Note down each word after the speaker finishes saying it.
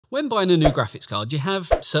When buying a new graphics card, you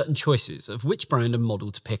have certain choices of which brand and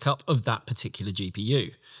model to pick up of that particular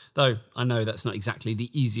GPU. Though I know that's not exactly the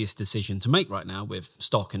easiest decision to make right now, with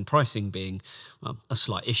stock and pricing being, well, a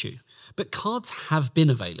slight issue. But cards have been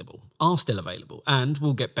available, are still available, and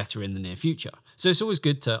will get better in the near future. So it's always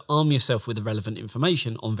good to arm yourself with the relevant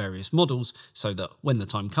information on various models so that when the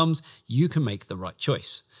time comes, you can make the right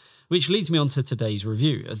choice. Which leads me on to today's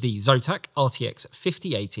review of the ZOTAC RTX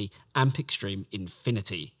 5080 Amp Extreme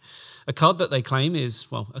Infinity. A card that they claim is,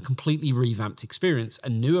 well, a completely revamped experience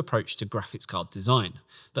and new approach to graphics card design.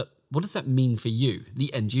 But what does that mean for you,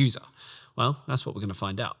 the end user? Well, that's what we're going to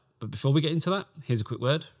find out. But before we get into that, here's a quick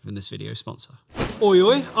word from this video sponsor. Oi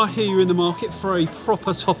oi, I hear you're in the market for a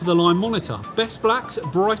proper top-of-the-line monitor. Best blacks,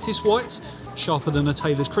 brightest whites, sharper than a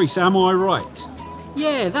tailor's crease, am I right?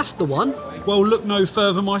 Yeah, that's the one. Well, look no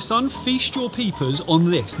further, my son. Feast your peepers on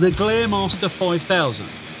this, the Glare-Master 5000.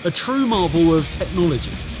 A true marvel of technology.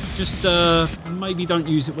 Just, maybe don't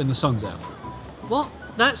use it when the sun's out. What?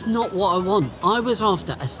 That's not what I want. I was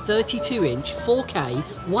after a 32-inch 4K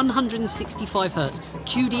 165Hz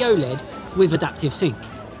QD OLED with adaptive sync.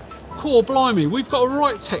 Core blimey, we've got a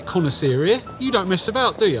right tech connoisseur here. You don't mess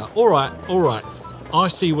about, do you? All right. I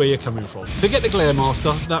see where you're coming from. Forget the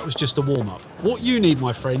Glare-Master, that was just a warm-up. What you need,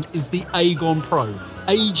 my friend, is the Aegon Pro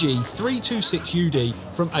AG326UD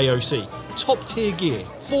from AOC. Top tier gear,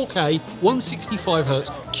 4K, 165Hz,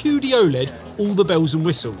 QD OLED, all the bells and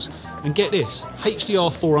whistles. And get this, HDR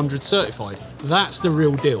 400 certified. That's the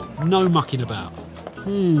real deal, no mucking about.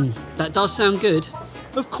 That does sound good.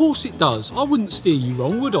 Of course it does. I wouldn't steer you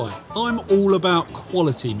wrong, would I? I'm all about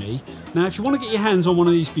quality, me. Now, if you want to get your hands on one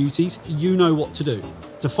of these beauties, you know what to do.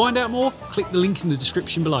 To find out more, click the link in the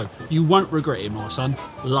description below. You won't regret it, my son.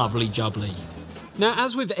 Lovely jubbly. Now,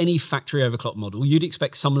 as with any factory overclock model, you'd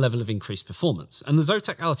expect some level of increased performance, and the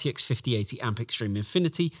ZOTAC RTX 5080 Amp Extreme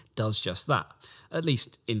Infinity does just that, at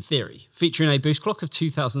least in theory, featuring a boost clock of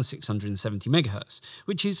 2670 MHz,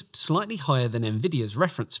 which is slightly higher than Nvidia's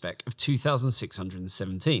reference spec of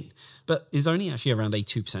 2617, but is only actually around a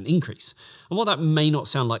 2% increase. And while that may not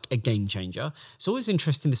sound like a game changer, it's always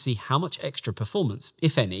interesting to see how much extra performance,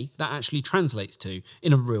 if any, that actually translates to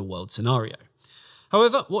in a real-world scenario.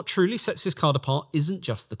 However, what truly sets this card apart isn't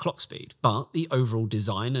just the clock speed, but the overall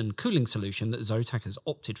design and cooling solution that ZOTAC has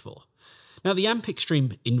opted for. Now, the Amp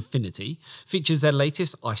Extreme Infinity features their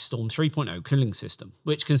latest Ice Storm 3.0 cooling system,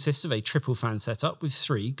 which consists of a triple fan setup with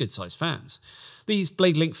 3 good-sized fans. These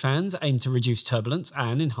Blade Link fans aim to reduce turbulence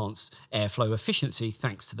and enhance airflow efficiency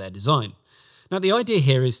thanks to their design. Now, the idea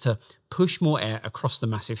here is to push more air across the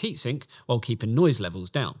massive heatsink while keeping noise levels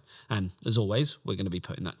down, and as always, we're going to be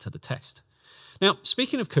putting that to the test. Now,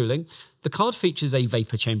 speaking of cooling, the card features a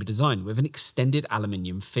vapor chamber design with an extended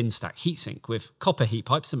aluminium fin stack heatsink with copper heat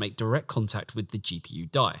pipes that make direct contact with the GPU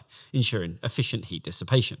die, ensuring efficient heat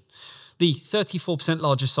dissipation. The 34%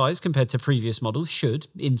 larger size compared to previous models should,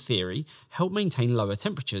 in theory, help maintain lower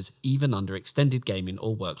temperatures even under extended gaming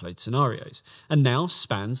or workload scenarios, and now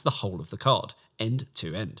spans the whole of the card, end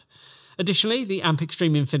to end. Additionally, the Amp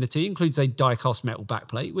Extreme Infinity includes a die-cast metal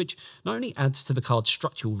backplate, which not only adds to the card's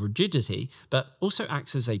structural rigidity, but also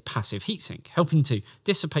acts as a passive heatsink, helping to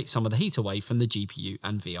dissipate some of the heat away from the GPU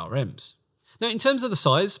and VRMs. Now, in terms of the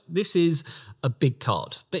size, this is a big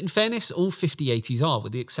card, but in fairness, all 5080s are,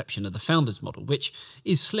 with the exception of the Founders model, which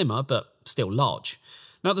is slimmer but still large.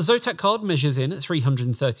 Now, the ZOTAC card measures in at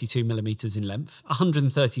 332mm in length,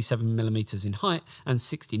 137mm in height, and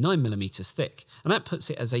 69mm thick, and that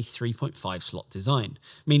puts it as a 3.5 slot design,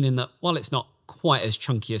 meaning that while it's not quite as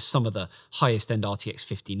chunky as some of the highest-end RTX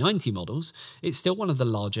 5090 models, it's still one of the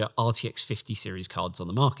larger RTX 50 series cards on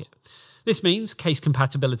the market. This means case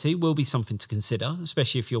compatibility will be something to consider,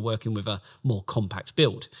 especially if you're working with a more compact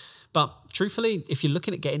build. But truthfully, if you're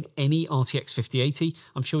looking at getting any RTX 5080,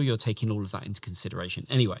 I'm sure you're taking all of that into consideration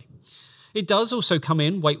anyway. It does also come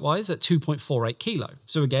in weight-wise at 2.48 kilo,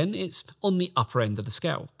 so again, it's on the upper end of the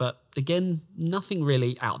scale, but again, nothing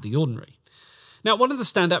really out of the ordinary. Now, one of the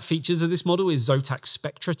standout features of this model is ZOTAC's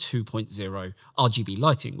Spectra 2.0 RGB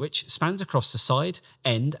lighting, which spans across the side,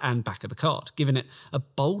 end, and back of the card, giving it a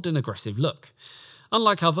bold and aggressive look.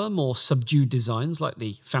 Unlike other, more subdued designs like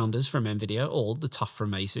the Founders from Nvidia or the Tough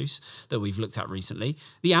from Asus that we've looked at recently,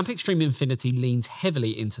 the Amp Extreme Infinity leans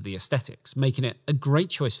heavily into the aesthetics, making it a great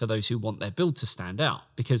choice for those who want their build to stand out,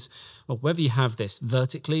 because, well, whether you have this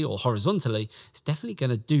vertically or horizontally, it's definitely going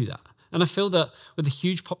to do that. And I feel that with the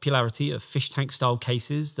huge popularity of fish tank style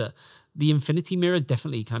cases, that the Infinity Mirror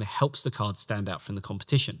definitely kind of helps the card stand out from the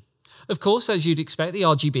competition. Of course, as you'd expect, the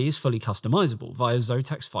RGB is fully customizable via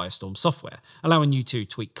ZOTAC's Firestorm software, allowing you to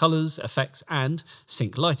tweak colours, effects, and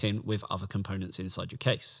sync lighting with other components inside your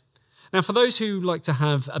case. Now, for those who like to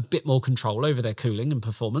have a bit more control over their cooling and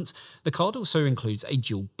performance, the card also includes a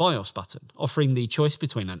dual BIOS button, offering the choice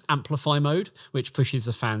between an amplify mode, which pushes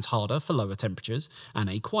the fans harder for lower temperatures, and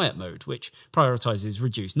a quiet mode, which prioritises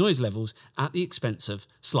reduced noise levels at the expense of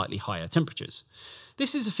slightly higher temperatures.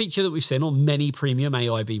 This is a feature that we've seen on many premium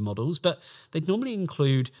AIB models, but they'd normally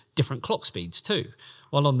include different clock speeds too,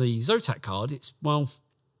 while on the ZOTAC card, it's, well,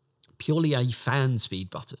 purely a fan speed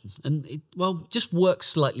button, and it, well, just works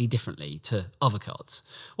slightly differently to other cards.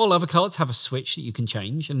 While other cards have a switch that you can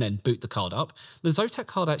change and then boot the card up, the ZOTAC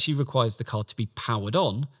card actually requires the card to be powered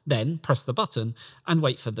on, then press the button and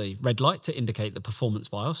wait for the red light to indicate the performance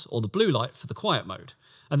BIOS or the blue light for the quiet mode,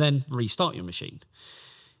 and then restart your machine.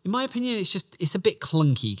 In my opinion, it's a bit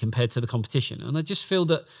clunky compared to the competition, and I just feel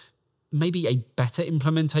that maybe a better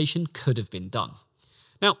implementation could have been done.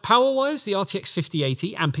 Now, power-wise, the RTX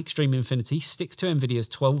 5080 Amp Extreme Infinity sticks to NVIDIA's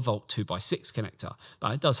 12-volt 2x6 connector,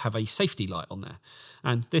 but it does have a safety light on there.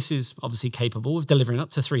 And this is obviously capable of delivering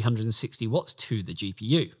up to 360 watts to the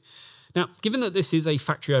GPU. Now, given that this is a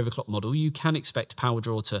factory overclock model, you can expect power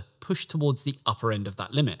draw to push towards the upper end of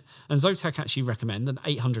that limit, and ZOTAC actually recommend an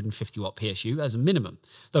 850 watt PSU as a minimum.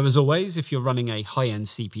 Though as always, if you're running a high-end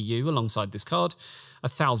CPU alongside this card, a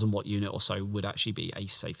 1000 watt unit or so would actually be a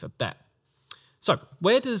safer bet. So,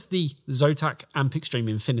 where does the ZOTAC Amp Extreme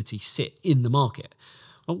Infinity sit in the market?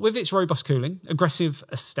 Well, with its robust cooling, aggressive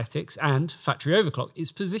aesthetics, and factory overclock,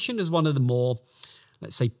 it's positioned as one of the more,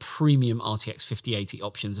 let's say, premium RTX 5080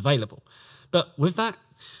 options available. But with that,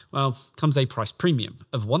 well, comes a price premium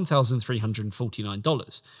of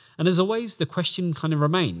 $1,349. And as always, the question kind of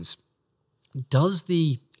remains, does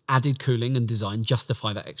the added cooling and design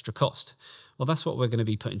justify that extra cost? Well, that's what we're going to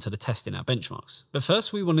be putting to the test in our benchmarks. But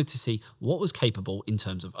first, we wanted to see what was capable in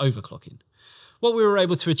terms of overclocking. What we were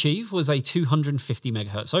able to achieve was a 250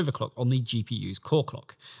 MHz overclock on the GPU's core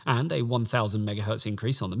clock, and a 1000 MHz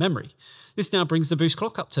increase on the memory. This now brings the boost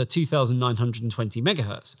clock up to 2920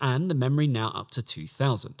 MHz, and the memory now up to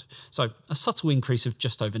 2000. So a subtle increase of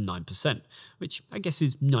just over 9%, which I guess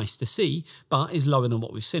is nice to see, but is lower than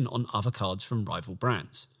what we've seen on other cards from rival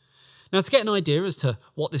brands. Now, to get an idea as to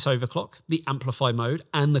what this overclock, the amplify mode,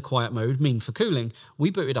 and the quiet mode mean for cooling,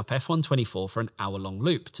 we booted up F124 for an hour-long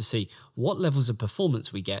loop to see what levels of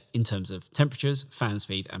performance we get in terms of temperatures, fan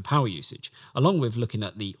speed, and power usage, along with looking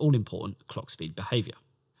at the all-important clock speed behaviour.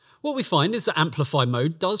 What we find is that amplify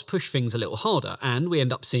mode does push things a little harder, and we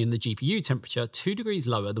end up seeing the GPU temperature 2 degrees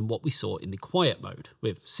lower than what we saw in the quiet mode,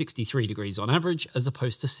 with 63 degrees on average as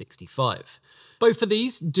opposed to 65. Both of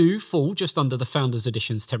these do fall just under the Founders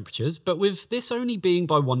Edition's temperatures, but with this only being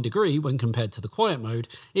by 1 degree when compared to the quiet mode,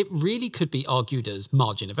 it really could be argued as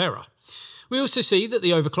margin of error. We also see that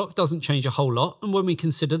the overclock doesn't change a whole lot, and when we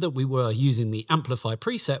consider that we were using the amplify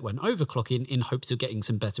preset when overclocking in hopes of getting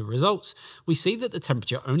some better results, we see that the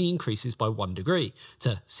temperature only increases by 1 degree,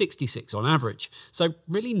 to 66 on average, so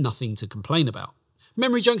really nothing to complain about.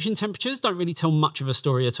 Memory junction temperatures don't really tell much of a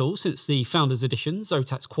story at all, since the Founders Edition,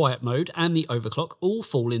 ZOTAC's quiet mode, and the overclock all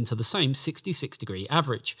fall into the same 66 degree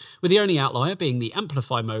average, with the only outlier being the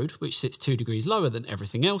amplify mode, which sits 2 degrees lower than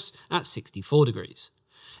everything else at 64 degrees.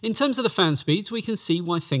 In terms of the fan speeds, we can see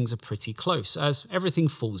why things are pretty close, as everything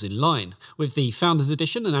falls in line, with the Founders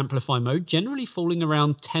Edition and Amplify mode generally falling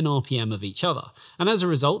around 10 RPM of each other, and as a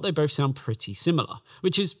result they both sound pretty similar,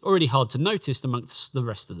 which is already hard to notice amongst the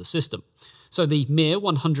rest of the system. So the mere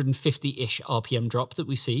 150-ish RPM drop that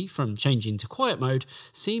we see from changing to quiet mode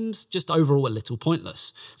seems just overall a little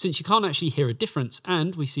pointless, since you can't actually hear a difference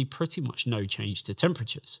and we see pretty much no change to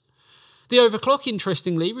temperatures. The overclock,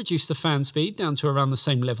 interestingly, reduced the fan speed down to around the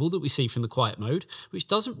same level that we see from the quiet mode, which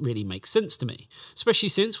doesn't really make sense to me, especially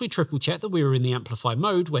since we triple-checked that we were in the amplify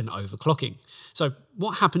mode when overclocking. So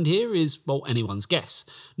what happened here is, well, anyone's guess,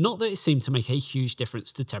 not that it seemed to make a huge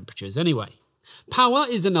difference to temperatures anyway. Power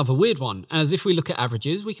is another weird one, as if we look at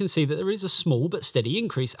averages, we can see that there is a small but steady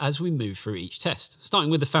increase as we move through each test,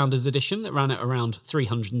 starting with the Founders Edition that ran at around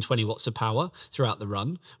 320 watts of power throughout the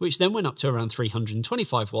run, which then went up to around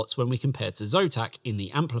 325 watts when we compared to ZOTAC in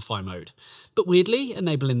the Amplify mode. But weirdly,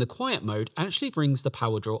 enabling the Quiet mode actually brings the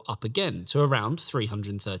power draw up again to around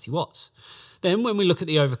 330 watts. Then when we look at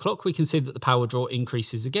the overclock, we can see that the power draw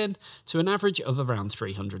increases again to an average of around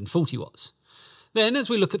 340 watts. Then, as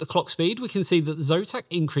we look at the clock speed, we can see that the ZOTAC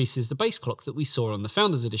increases the base clock that we saw on the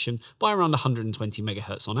Founders Edition by around 120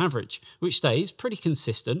 MHz on average, which stays pretty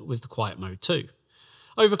consistent with the quiet mode too.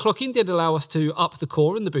 Overclocking did allow us to up the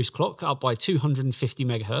core and the boost clock up by 250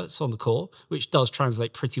 MHz on the core, which does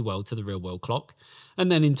translate pretty well to the real world clock.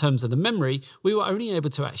 And then in terms of the memory, we were only able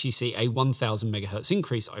to actually see a 1000 MHz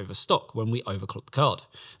increase over stock when we overclocked the card.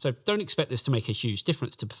 So don't expect this to make a huge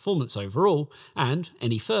difference to performance overall, and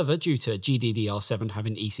any further due to GDDR7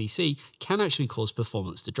 having ECC can actually cause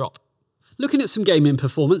performance to drop. Looking at some gaming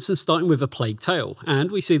performance and starting with A Plague Tale, and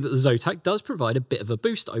we see that the ZOTAC does provide a bit of a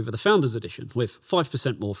boost over the Founders Edition, with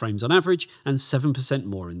 5% more frames on average and 7%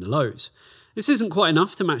 more in the lows. This isn't quite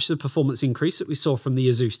enough to match the performance increase that we saw from the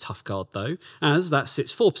Asus Tough card though, as that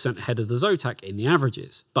sits 4% ahead of the ZOTAC in the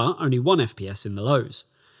averages, but only 1 FPS in the lows.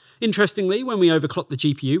 Interestingly, when we overclock the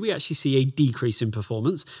GPU, we actually see a decrease in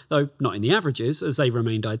performance, though not in the averages as they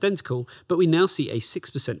remained identical, but we now see a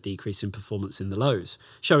 6% decrease in performance in the lows,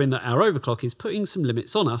 showing that our overclock is putting some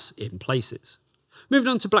limits on us in places. Moving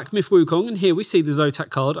on to Black Myth Wukong, and here we see the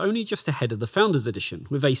ZOTAC card only just ahead of the Founders Edition,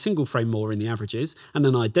 with a single frame more in the averages and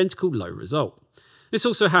an identical low result. This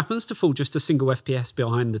also happens to fall just a single FPS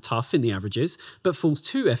behind the Tough in the averages, but falls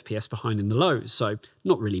 2 FPS behind in the lows, so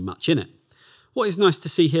not really much in it. What is nice to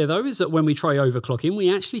see here though is that when we try overclocking, we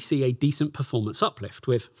actually see a decent performance uplift,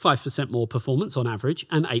 with 5% more performance on average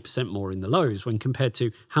and 8% more in the lows when compared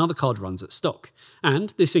to how the card runs at stock.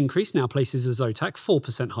 And this increase now places the ZOTAC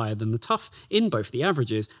 4% higher than the Tough in both the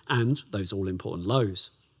averages and those all-important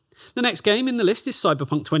lows. The next game in the list is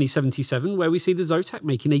Cyberpunk 2077, where we see the ZOTAC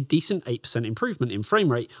making a decent 8% improvement in frame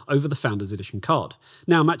rate over the Founders Edition card,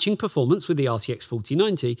 now matching performance with the RTX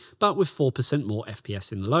 4090, but with 4% more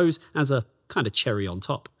FPS in the lows as a kind of cherry on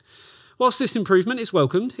top. Whilst this improvement is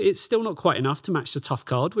welcomed, it's still not quite enough to match the Tough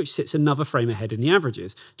card, which sits another frame ahead in the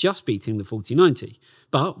averages, just beating the 4090.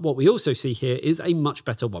 But what we also see here is a much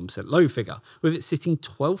better 1% low figure, with it sitting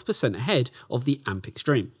 12% ahead of the AMP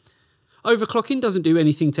Extreme. Overclocking doesn't do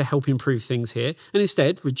anything to help improve things here, and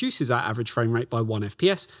instead reduces our average frame rate by 1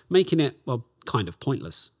 FPS, making it, well, kind of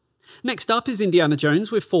pointless. Next up is Indiana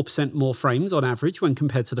Jones with 4% more frames on average when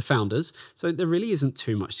compared to the Founders, so there really isn't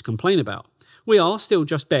too much to complain about. We are still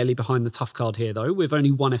just barely behind the Tough card here though, with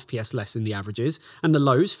only 1 FPS less in the averages, and the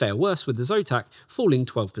lows fare worse with the ZOTAC falling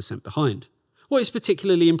 12% behind. What is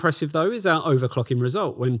particularly impressive though is our overclocking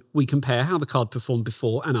result when we compare how the card performed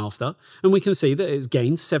before and after, and we can see that it's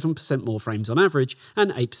gained 7% more frames on average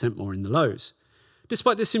and 8% more in the lows.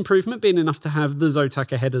 Despite this improvement being enough to have the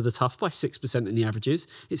ZOTAC ahead of the Tough by 6% in the averages,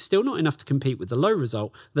 it's still not enough to compete with the low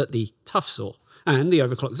result that the Tough saw, and the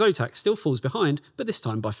overclocked ZOTAC still falls behind, but this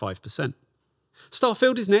time by 5%.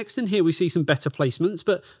 Starfield is next, and here we see some better placements,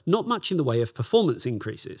 but not much in the way of performance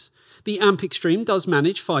increases. The AMP Extreme does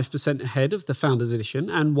manage 5% ahead of the Founders Edition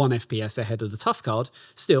and 1 FPS ahead of the Tough card,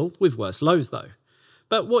 still with worse lows though.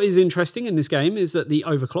 But what is interesting in this game is that the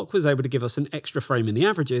overclock was able to give us an extra frame in the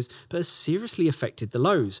averages, but has seriously affected the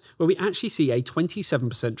lows, where we actually see a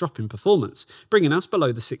 27% drop in performance, bringing us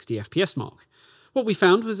below the 60 FPS mark. What we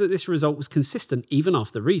found was that this result was consistent even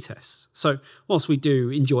after retests, so whilst we do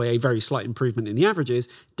enjoy a very slight improvement in the averages,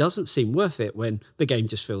 it doesn't seem worth it when the game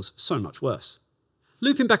just feels so much worse.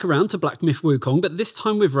 Looping back around to Black Myth Wukong, but this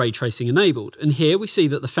time with ray tracing enabled, and here we see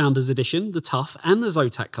that the Founders Edition, the Tough and the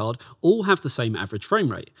ZOTAC card all have the same average frame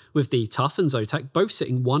rate, with the Tough and ZOTAC both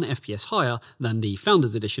sitting 1 FPS higher than the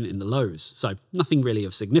Founders Edition in the lows, so nothing really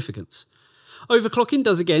of significance. Overclocking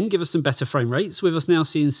does again give us some better frame rates, with us now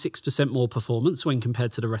seeing 6% more performance when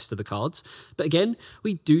compared to the rest of the cards, but again,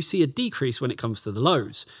 we do see a decrease when it comes to the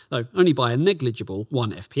lows, though only by a negligible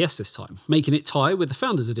 1 FPS this time, making it tie with the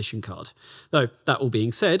Founders Edition card. Though, that all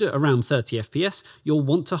being said, at around 30 FPS, you'll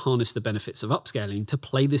want to harness the benefits of upscaling to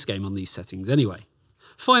play this game on these settings anyway.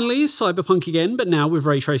 Finally is Cyberpunk again, but now with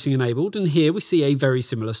ray tracing enabled, and here we see a very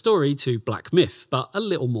similar story to Black Myth, but a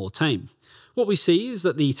little more tame. What we see is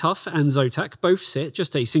that the Tough and ZOTAC both sit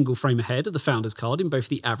just a single frame ahead of the Founders card in both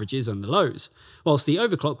the averages and the lows, whilst the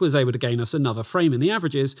overclock was able to gain us another frame in the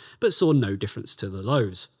averages, but saw no difference to the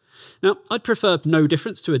lows. Now, I'd prefer no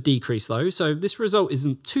difference to a decrease though, so this result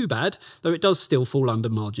isn't too bad, though it does still fall under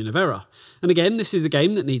margin of error. And again, this is a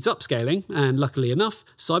game that needs upscaling, and luckily enough,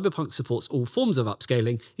 Cyberpunk supports all forms of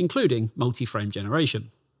upscaling, including multi-frame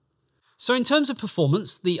generation. So in terms of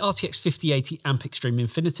performance, the RTX 5080 AMP Extreme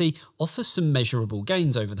Infinity offers some measurable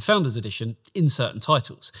gains over the Founders Edition in certain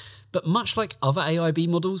titles, but much like other AIB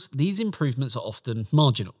models, these improvements are often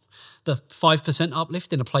marginal. The 5%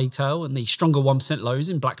 uplift in A Plague Tale and the stronger 1% lows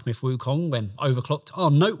in Black Myth Wukong when overclocked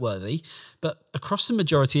are noteworthy, but across the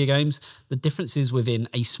majority of games, the difference is within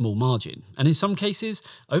a small margin, and in some cases,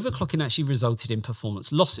 overclocking actually resulted in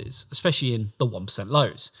performance losses, especially in the 1%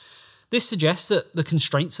 lows. This suggests that the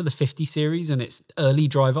constraints of the 50 series and its early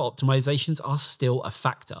driver optimizations are still a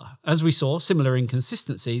factor, as we saw similar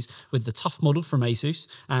inconsistencies with the TUF model from Asus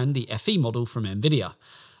and the FE model from Nvidia.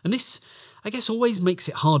 And this, I guess, always makes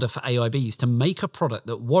it harder for AIBs to make a product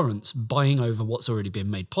that warrants buying over what's already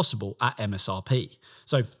been made possible at MSRP.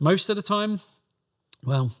 So most of the time,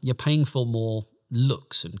 well, you're paying for more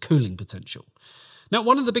looks and cooling potential. Now,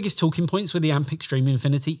 one of the biggest talking points with the AMP Extreme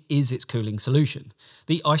Infinity is its cooling solution.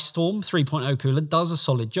 The Ice Storm 3.0 cooler does a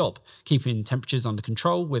solid job, keeping temperatures under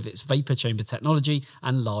control with its vapor chamber technology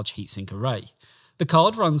and large heatsink array. The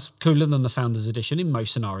card runs cooler than the Founders Edition in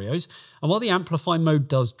most scenarios, and while the Amplify mode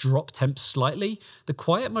does drop temps slightly, the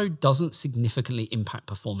Quiet mode doesn't significantly impact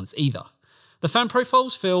performance either. The fan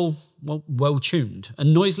profiles feel, well tuned,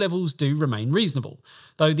 and noise levels do remain reasonable,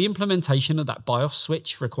 though the implementation of that BIOS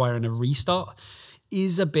switch requiring a restart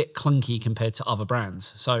is a bit clunky compared to other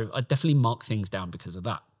brands, so I'd definitely mark things down because of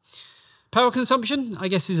that. Power consumption, I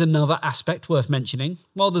guess, is another aspect worth mentioning.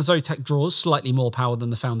 While the ZOTAC draws slightly more power than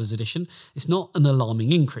the Founders Edition, it's not an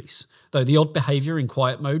alarming increase, though the odd behaviour in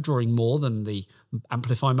quiet mode drawing more than the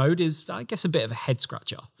Amplify mode is, I guess, a bit of a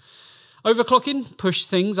head-scratcher. Overclocking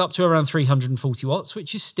pushed things up to around 340 watts,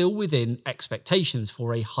 which is still within expectations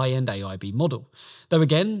for a high-end AIB model. Though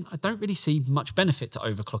again, I don't really see much benefit to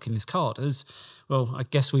overclocking this card, as, well, I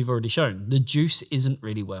guess we've already shown, the juice isn't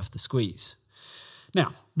really worth the squeeze.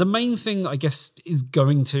 Now, the main thing, I guess, is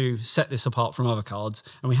going to set this apart from other cards,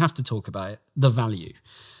 and we have to talk about it, the value.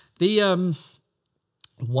 The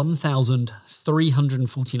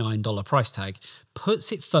 $1,349 price tag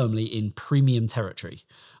puts it firmly in premium territory.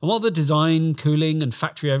 And while the design, cooling, and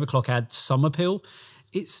factory overclock add some appeal,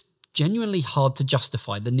 it's genuinely hard to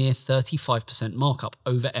justify the near 35% markup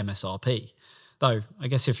over MSRP. Though, I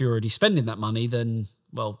guess if you're already spending that money, then,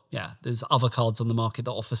 well, yeah, there's other cards on the market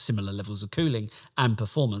that offer similar levels of cooling and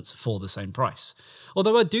performance for the same price.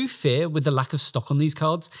 Although I do fear, with the lack of stock on these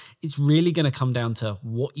cards, it's really going to come down to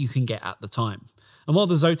what you can get at the time. And while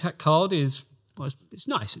the ZOTAC card is, well, it's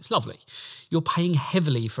nice, it's lovely, you're paying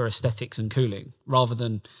heavily for aesthetics and cooling rather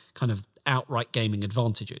than kind of outright gaming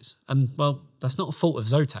advantages. And, well, that's not a fault of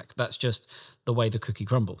ZOTAC, that's just the way the cookie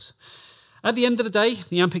crumbles. At the end of the day,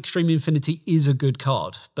 the AMP Extreme Infinity is a good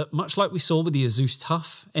card, but much like we saw with the Asus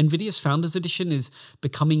TUF, Nvidia's Founders Edition is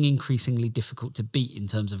becoming increasingly difficult to beat in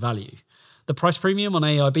terms of value. The price premium on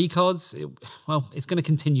AIB cards, it's going to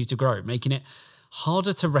continue to grow, making it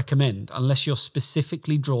harder to recommend unless you're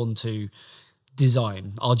specifically drawn to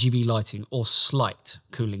design, RGB lighting, or slight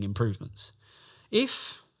cooling improvements.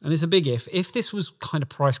 If, and it's a big if this was kind of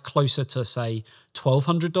priced closer to, say,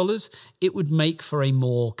 $1,200, it would make for a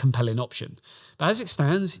more compelling option. But as it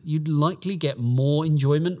stands, you'd likely get more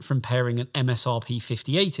enjoyment from pairing an MSRP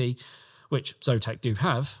 5080, which ZOTAC do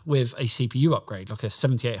have, with a CPU upgrade, like a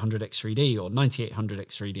 7800X3D or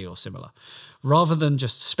 9800X3D or similar, rather than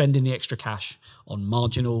just spending the extra cash on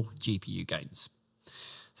marginal GPU gains.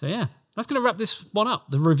 So yeah, that's going to wrap this one up,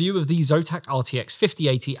 the review of the ZOTAC RTX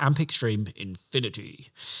 5080 AMP Extreme Infinity.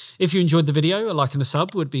 If you enjoyed the video, a like and a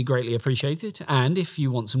sub would be greatly appreciated, and if you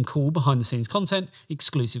want some cool behind-the-scenes content,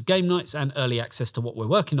 exclusive game nights, and early access to what we're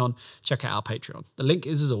working on, check out our Patreon. The link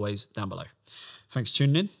is, as always, down below. Thanks for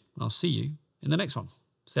tuning in. I'll see you in the next one.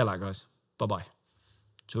 See you later, guys. Bye-bye.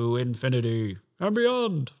 To infinity and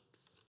beyond.